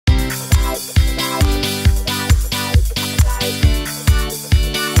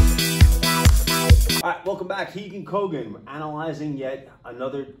welcome back. Keegan Cogan analyzing yet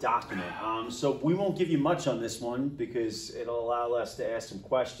another document. So we won't give you much on this one because it'll allow us to ask some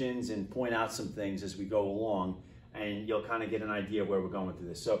questions and point out some things as we go along, and you'll kind of get an idea of where we're going with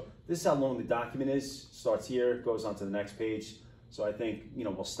this. So this is how long the document is. Starts here, goes on to the next page. So I think,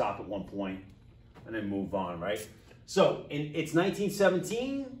 we'll stop at one point and then move on, right? So it's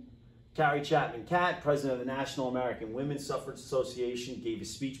 1917. Carrie Chapman Catt, president of the National American Women's Suffrage Association, gave a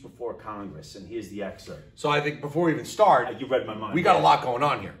speech before Congress, and here's the excerpt. So I think before we even start, you read my mind. We got a lot going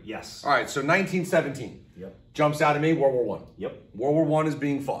on here. Yes. All right, so 1917. Yep. Jumps out at me, World War One. Yep. World War I is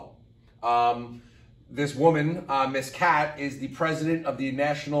being fought. This woman, Miss Catt, is the president of the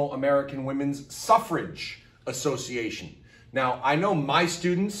National American Women's Suffrage Association. Now, I know my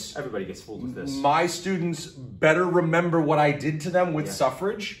students... Everybody gets fooled with this. My students better remember what I did to them with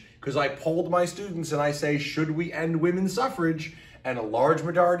suffrage, because I polled my students and I say, should we end women's suffrage? And a large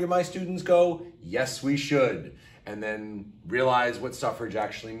majority of my students go, yes, we should. And then realize what suffrage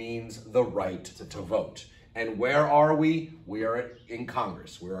actually means, the right to vote. And where are we? We are in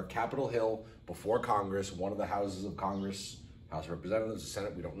Congress. We're at Capitol Hill before Congress, one of the houses of Congress, House of Representatives, the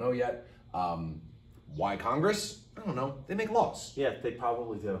Senate, we don't know yet. Why Congress? I don't know. They make laws. Yeah, they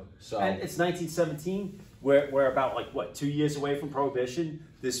probably do. So, and it's 1917. We're about, 2 years away from Prohibition.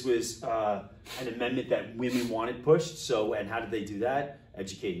 This was an amendment that women wanted pushed. So, and how did they do that?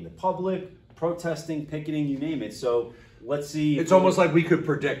 Educating the public, protesting, picketing, you name it. So let's see. It's almost like we could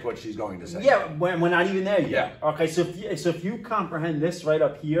predict what she's going to say. Yeah, we're not even there yet. Yeah. Okay, so if you comprehend this right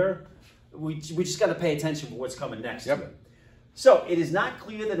up here, we just got to pay attention for what's coming next. Yep. So it is not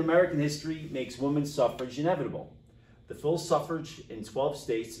clear that American history makes women's suffrage inevitable. The full suffrage in 12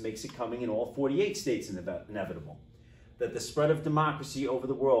 states makes it coming in all 48 states inevitable. That the spread of democracy over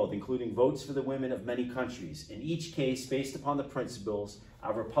the world, including votes for the women of many countries, in each case based upon the principles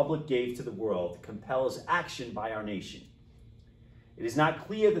our republic gave to the world, compels action by our nation. It is not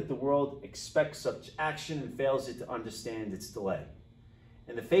clear that the world expects such action and fails it to understand its delay.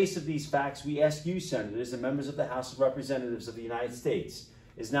 In the face of these facts, we ask you, senators and members of the House of Representatives of the United States,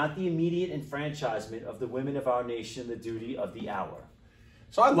 is not the immediate enfranchisement of the women of our nation the duty of the hour?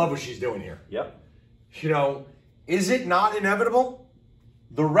 So I love what she's doing here. Yep. Is it not inevitable?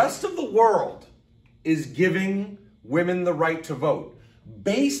 The rest of the world is giving women the right to vote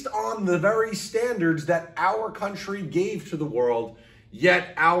based on the very standards that our country gave to the world,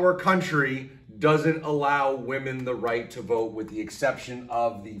 yet our country doesn't allow women the right to vote with the exception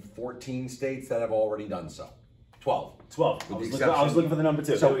of the 14 states that have already done so. 12. I was looking for the number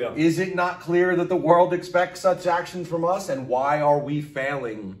 2. So there we go. Is it not clear that the world expects such actions from us? And why are we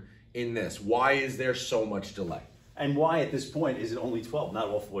failing in this? Why is there so much delay? And why at this point is it only 12, not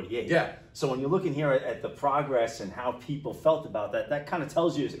all 48? Yeah. So when you're looking here at the progress and how people felt about that, that kind of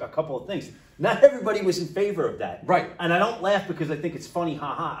tells you a couple of things. Not everybody was in favor of that. Right. And I don't laugh because I think it's funny,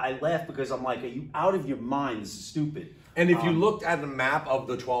 haha. I laugh because I'm like, are you out of your mind? This is stupid. And if you looked at the map of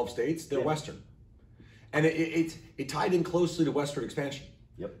the 12 states, they're Western. And it tied in closely to westward expansion.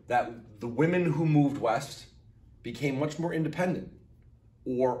 Yep. That the women who moved west became much more independent.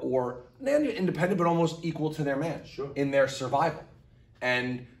 Or not independent, but almost equal to their man in their survival.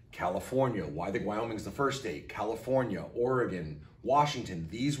 And California, why I think Wyoming's the first state, California, Oregon, Washington,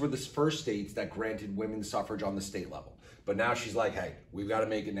 these were the first states that granted women's suffrage on the state level. But now she's like, hey, we've got to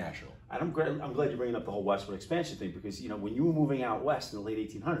make it national. And I'm glad you're bringing up the whole westward expansion thing because, when you were moving out west in the late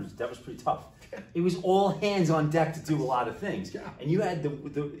 1800s, that was pretty tough. It was all hands on deck to do a lot of things. Yeah. And you had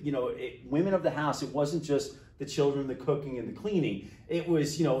women of the house. It wasn't just the children, the cooking, and the cleaning. It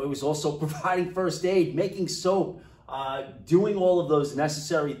was, it was also providing first aid, making soap, doing all of those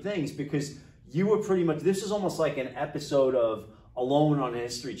necessary things because you were pretty much, this is almost like an episode of Alone on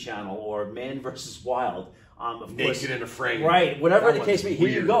History Channel or Man vs. Wild. Of Naked course, in a frame. Right, whatever That the case may be, here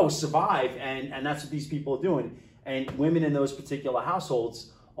you weird. go, survive, and that's what these people are doing. And women in those particular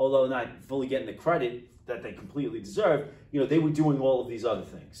households, although not fully getting the credit that they completely deserve, they were doing all of these other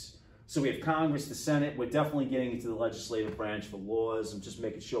things. So we have Congress, the Senate. We're definitely getting into the legislative branch for laws and just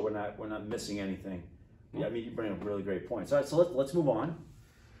making sure we're not missing anything. Yeah, I mean, you bring up really great points. All right, so let's move on.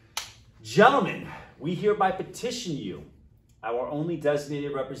 Gentlemen, we hereby petition you, our only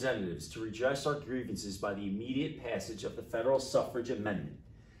designated representatives, to redress our grievances by the immediate passage of the federal suffrage amendment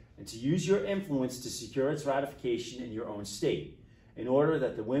and to use your influence to secure its ratification in your own state in order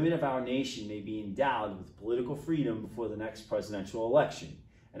that the women of our nation may be endowed with political freedom before the next presidential election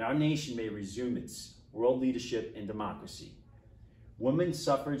and our nation may resume its world leadership in democracy. Women's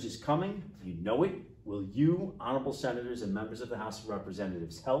suffrage is coming. You know it. Will you, honorable senators and members of the House of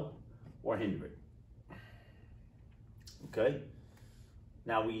Representatives, help or hinder it? Okay.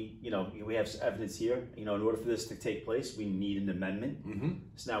 Now we have evidence here. In order for this to take place, we need an amendment. Mm-hmm.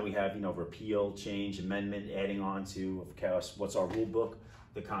 So now we have, repeal, change, amendment, adding on to, of course, what's our rule book,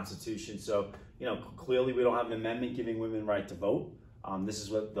 the Constitution. So, clearly we don't have an amendment giving women right to vote. This is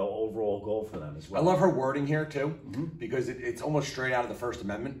what the overall goal for them as well. I love her wording here too, because it's almost straight out of the First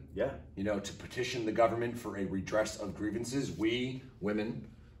Amendment. Yeah. To petition the government for a redress of grievances. We, women,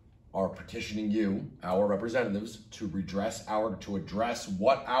 are petitioning you, our representatives, to address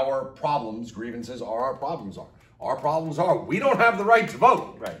what our problems, grievances are, our problems are. Our problems are we don't have the right to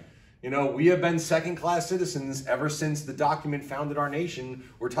vote. Right. We have been second-class citizens ever since the document founded our nation,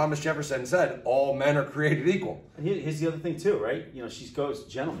 where Thomas Jefferson said, all men are created equal. And here's the other thing too, right? She goes,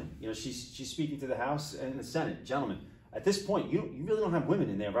 gentlemen, she's speaking to the House and the Senate. Gentlemen, at this point, you really don't have women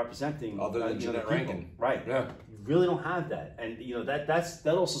in there representing other than Jeanette Rankin. Right. Yeah. You really don't have that. And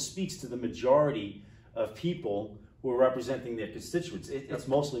that also speaks to the majority of people who are representing their constituents. It's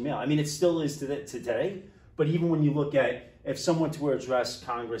mostly male. I mean, it still is today, but even when you look at if someone to address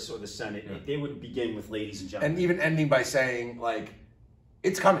Congress or the Senate, they would begin with ladies and gentlemen. And even ending by saying,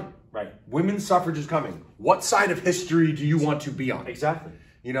 it's coming. Right. Women's suffrage is coming. What side of history do you want to be on? Exactly.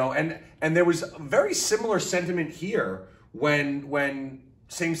 And there was a very similar sentiment here when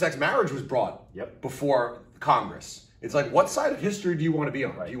same-sex marriage was brought before Congress. It's what side of history do you want to be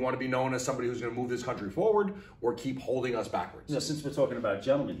on? Right. Do you want to be known as somebody who's going to move this country forward or keep holding us backwards? Since we're talking about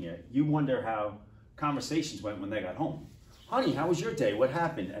gentlemen here, you wonder how conversations went when they got home. Honey, how was your day? What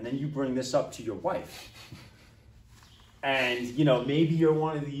happened? And then you bring this up to your wife. And, maybe you're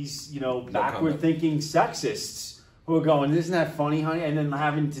one of these, backward-thinking sexists who are going, isn't that funny, honey? And then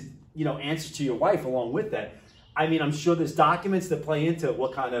having to, answer to your wife along with that. I mean, I'm sure there's documents that play into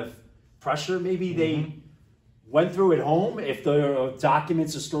what kind of pressure maybe they went through at home, if there are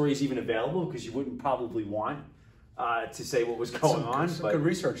documents or stories even available, because you wouldn't probably want to say what was going on. It's a good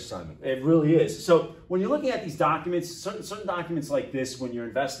research assignment. It really is. So when you're looking at these documents, certain documents like this, when you're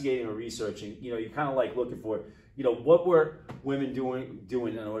investigating or researching, you're kind of looking for, what were women doing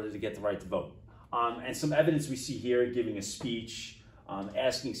in order to get the right to vote? And some evidence we see here, giving a speech,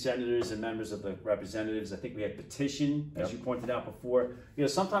 asking senators and members of the representatives. I think we had petition, as you pointed out before.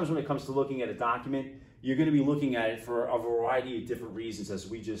 Sometimes when it comes to looking at a document, you're going to be looking at it for a variety of different reasons, as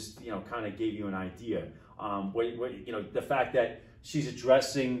we just, kind of gave you an idea. The fact that she's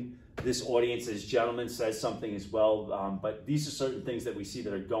addressing this audience as gentlemen says something as well. But these are certain things that we see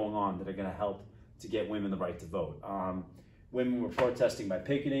that are going on that are going to help to get women the right to vote. Women were protesting by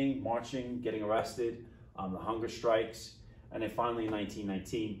picketing, marching, getting arrested, the hunger strikes. And then finally in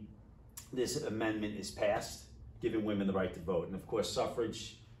 1919, this amendment is passed, giving women the right to vote. And of course,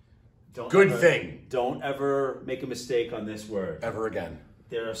 suffrage, don't ever make a mistake on this word. Ever again.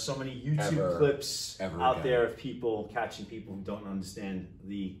 There are so many YouTube clips out there of people catching people who don't understand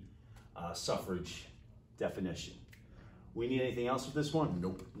the suffrage definition. We need anything else with this one?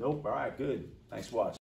 Nope. All right, good. Thanks for watching.